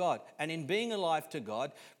alive to God. And in being alive to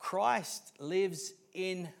God, Christ lives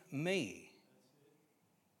in me.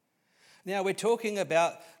 Now we're talking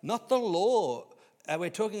about not the law. We're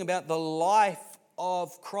talking about the life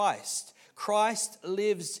of Christ. Christ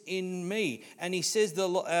lives in me. And he says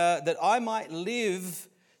that I might live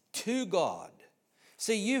to God.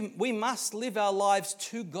 See, we must live our lives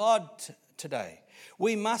to God today.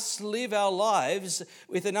 We must live our lives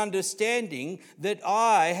with an understanding that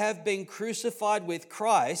I have been crucified with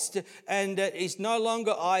Christ, and it is no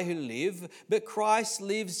longer I who live, but Christ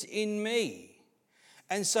lives in me.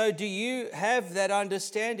 And so do you have that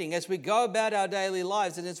understanding as we go about our daily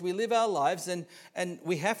lives and as we live our lives, and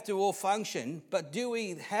we have to all function, but do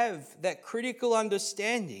we have that critical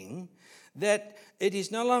understanding that it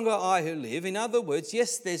is no longer I who live? In other words,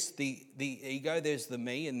 yes, there's the ego, there's the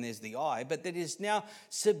me, and there's the I, but that is now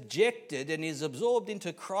subjected and is absorbed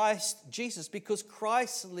into Christ Jesus, because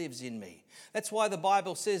Christ lives in me. That's why the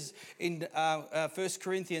Bible says in 1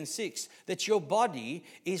 Corinthians 6 that your body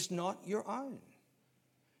is not your own.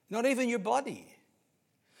 Not even your body,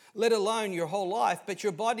 let alone your whole life, but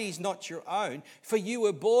your body is not your own. For you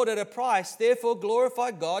were bought at a price, therefore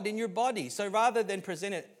glorify God in your body. So rather than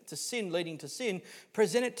present it to sin, leading to sin,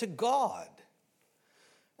 present it to God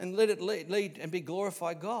and let it lead and be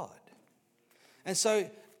glorify God. And so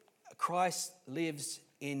Christ lives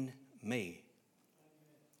in me.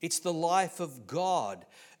 It's the life of God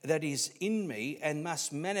that is in me and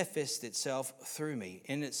must manifest itself through me.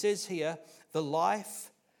 And it says here, the life,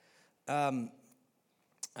 and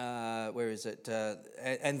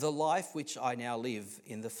the life which I now live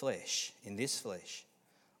in the flesh, in this flesh,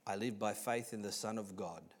 I live by faith in the Son of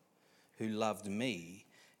God, who loved me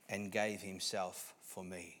and gave himself for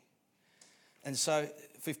me. And so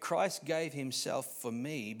if Christ gave himself for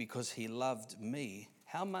me because he loved me,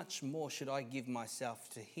 how much more should I give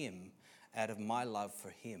myself to him out of my love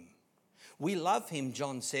for him? We love him,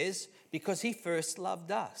 John says, because he first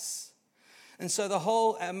loved us. And so the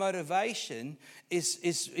whole motivation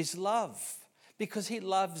is love, because he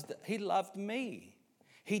loved me.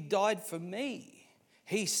 He died for me.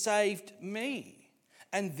 He saved me.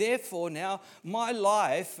 And therefore now my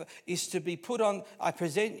life is to be put on.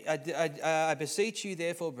 I beseech you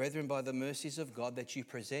therefore, brethren, by the mercies of God, that you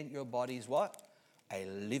present your bodies what? A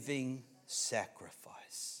living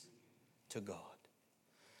sacrifice to God.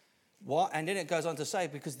 What? And then it goes on to say,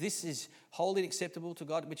 because this is holy and acceptable to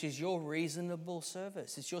God, which is your reasonable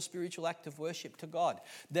service. It's your spiritual act of worship to God.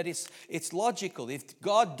 That it's logical. If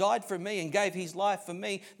God died for me and gave his life for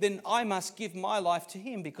me, then I must give my life to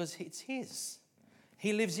him because it's his.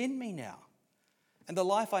 He lives in me now. And the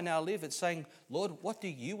life I now live, it's saying, Lord, what do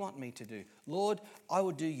you want me to do? Lord, I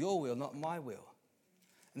will do your will, not my will.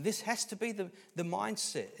 And this has to be the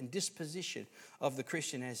mindset and disposition of the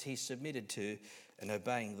Christian as he's submitted to and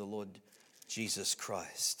obeying the Lord Jesus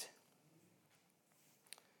Christ.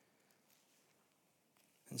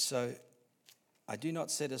 And so I do not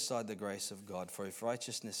set aside the grace of God, for if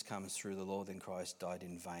righteousness comes through the law, then Christ died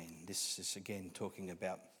in vain. This is again talking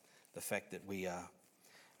about the fact that we are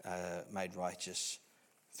made righteous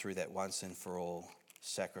through that once and for all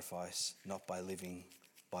sacrifice, not by living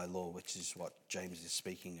by law, which is what James is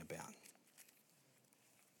speaking about.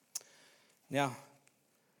 Now,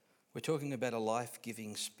 we're talking about a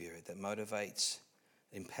life-giving spirit that motivates,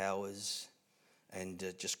 empowers, and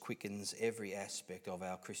just quickens every aspect of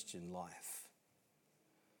our Christian life.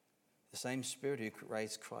 The same spirit who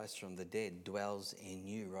raised Christ from the dead dwells in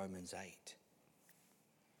you, Romans 8.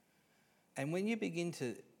 And when you begin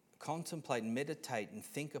to contemplate and meditate and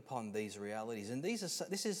think upon these realities, and this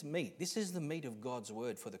is meat. This is the meat of God's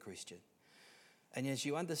word for the Christian. And as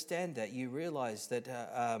you understand that, you realize that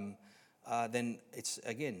then it's,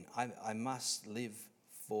 again, I must live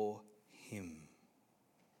for him.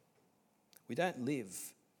 We don't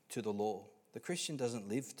live to the law. The Christian doesn't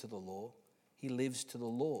live to the law. He lives to the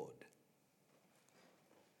Lord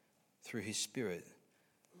through his Spirit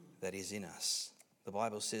that is in us. The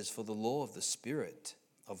Bible says, for the law of the Spirit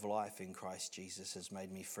of life in Christ Jesus has made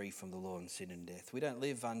me free from the law and sin and death. We don't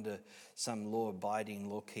live under some law-abiding,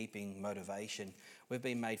 law-keeping motivation. We've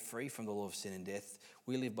been made free from the law of sin and death.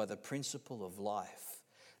 We live by the principle of life,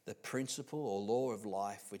 the principle or law of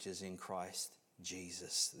life which is in Christ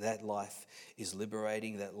Jesus. That life is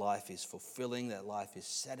liberating, that life is fulfilling, that life is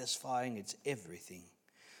satisfying. It's everything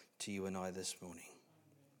to you and I this morning.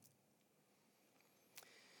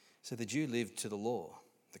 So the Jew lived to the law.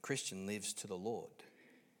 The Christian lives to the Lord.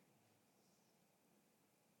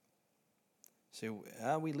 So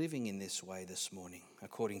are we living in this way this morning,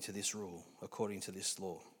 according to this rule, according to this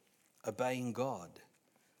law? Obeying God,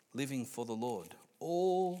 living for the Lord,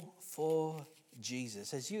 all for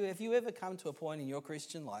Jesus. Have you ever come to a point in your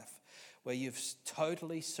Christian life where you've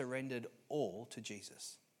totally surrendered all to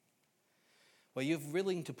Jesus? Where you're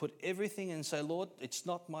willing to put everything and say, Lord, it's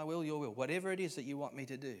not my will, your will, whatever it is that you want me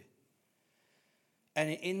to do. And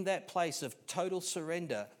in that place of total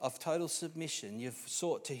surrender, of total submission, you've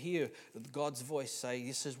sought to hear God's voice say,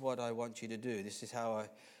 this is what I want you to do. This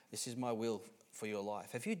is my will for your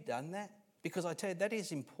life. Have you done that? Because I tell you, that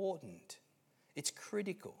is important. It's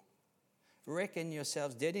critical. Reckon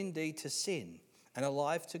yourselves dead indeed to sin and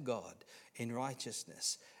alive to God in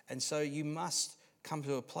righteousness. And so you must come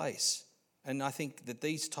to a place. And I think that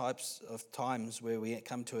these types of times where we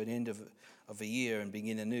come to an end of a year and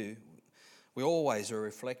begin anew, we always are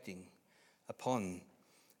reflecting upon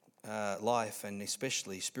life, and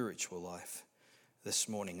especially spiritual life this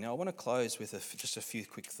morning. Now I want to close with just a few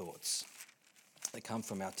quick thoughts that come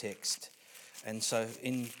from our text. And so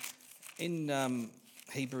in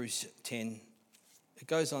Hebrews 10, it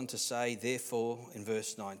goes on to say, therefore, in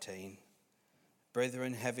verse 19,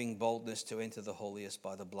 brethren, having boldness to enter the holiest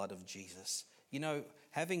by the blood of Jesus. You know,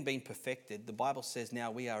 having been perfected, the Bible says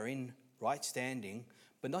now we are in right standing,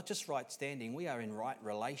 but not just right standing, we are in right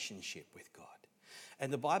relationship with God.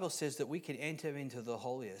 And the Bible says that we can enter into the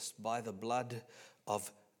holiest by the blood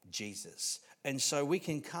of Jesus. And so we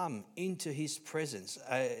can come into his presence,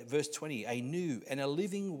 verse 20, a new and a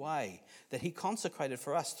living way that he consecrated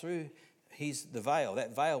for us through the veil.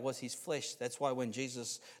 That veil was his flesh. That's why when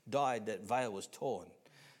Jesus died, that veil was torn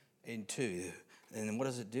in two. And then what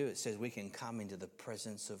does it do? It says we can come into the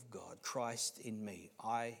presence of God. Christ in me,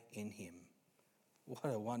 I in him. What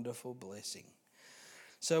a wonderful blessing.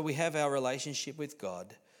 So we have our relationship with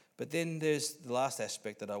God, but then there's the last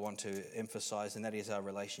aspect that I want to emphasize, and that is our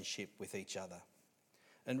relationship with each other.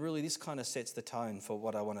 And really this kind of sets the tone for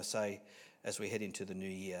what I want to say as we head into the new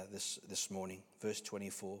year this morning. Verse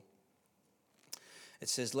 24. It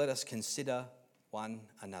says, let us consider one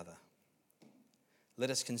another. Let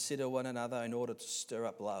us consider one another in order to stir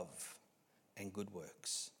up love and good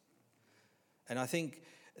works. And I think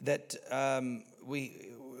that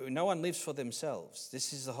no one lives for themselves.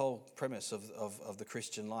 This is the whole premise of the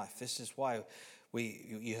Christian life. This is why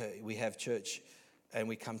we have church and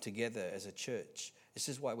we come together as a church. This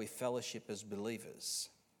is why we fellowship as believers.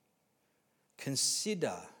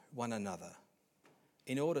 Consider one another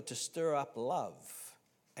in order to stir up love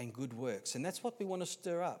and good works. And that's what we want to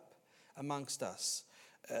stir up amongst us.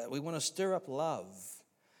 We want to stir up love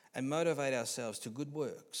and motivate ourselves to good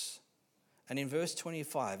works. And in verse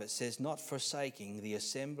 25 it says, not forsaking the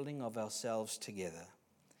assembling of ourselves together,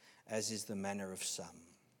 as is the manner of some.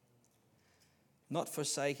 Not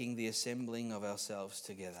forsaking the assembling of ourselves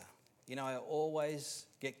together. You know, I always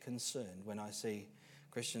get concerned when I see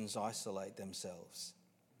Christians isolate themselves.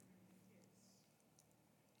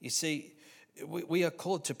 You see, we are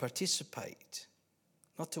called to participate,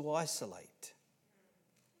 not to isolate.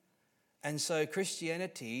 And so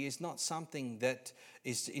Christianity is not something that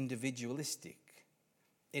is individualistic.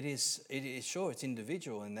 It is sure it's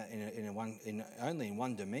individual only in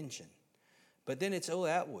one dimension, but then it's all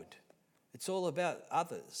outward. It's all about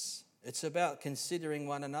others. It's about considering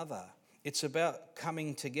one another. It's about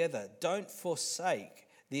coming together. Don't forsake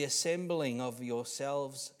the assembling of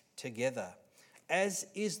yourselves together, as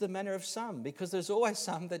is the manner of some, because there's always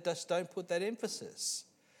some that just don't put that emphasis.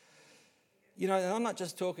 You know, and I'm not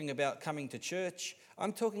just talking about coming to church.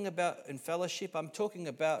 I'm talking about in fellowship. I'm talking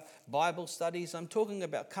about Bible studies. I'm talking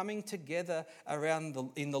about coming together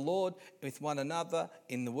in the Lord with one another,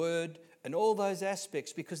 in the Word, and all those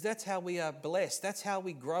aspects, because that's how we are blessed. That's how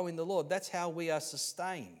we grow in the Lord. That's how we are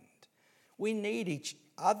sustained. We need each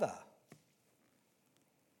other.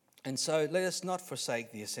 And so let us not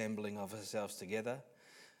forsake the assembling of ourselves together,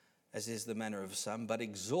 as is the manner of some, but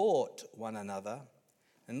exhort one another,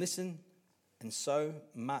 and listen, and so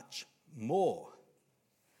much more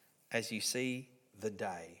as you see the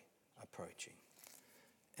day approaching.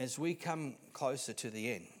 As we come closer to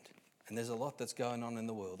the end, and there's a lot that's going on in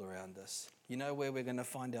the world around us, you know where we're going to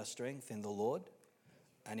find our strength? In the Lord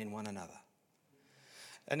and in one another.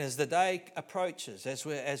 And as the day approaches, as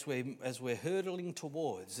we're hurtling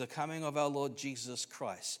towards the coming of our Lord Jesus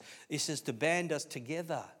Christ, this is to band us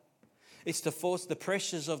together. It's to force the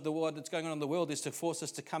pressures of the war that's going on in the world is to force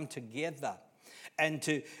us to come together and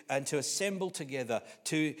to assemble together,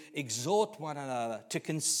 to exhort one another, to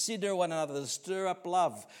consider one another, to stir up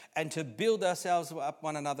love, and to build ourselves up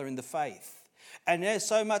one another in the faith. And there's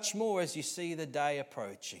so much more as you see the day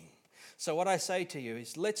approaching. So what I say to you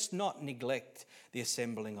is, let's not neglect the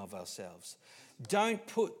assembling of ourselves. Don't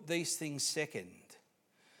put these things second.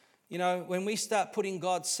 You know, when we start putting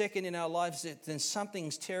God second in our lives, then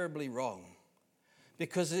something's terribly wrong.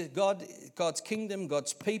 Because God's kingdom,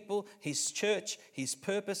 God's people, his church, his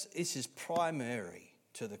purpose is primary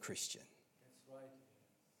to the Christian. That's right.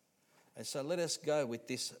 And so let us go with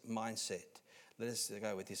this mindset. Let us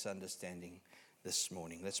go with this understanding this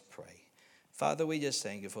morning. Let's pray. Father, we just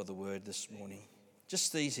thank you for the word this morning.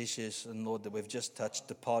 Just these issues, and Lord, that we've just touched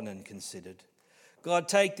upon and considered. God,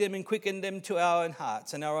 take them and quicken them to our own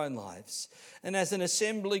hearts and our own lives. And as an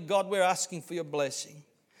assembly, God, we're asking for your blessing.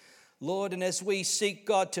 Lord, and as we seek,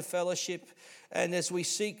 God, to fellowship, and as we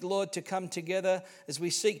seek, Lord, to come together, as we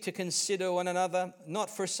seek to consider one another, not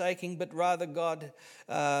forsaking, but rather, God,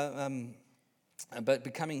 but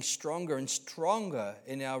becoming stronger and stronger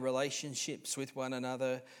in our relationships with one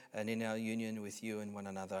another and in our union with you and one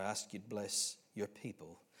another. I ask you to bless your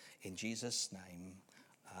people. In Jesus' name,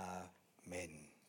 amen.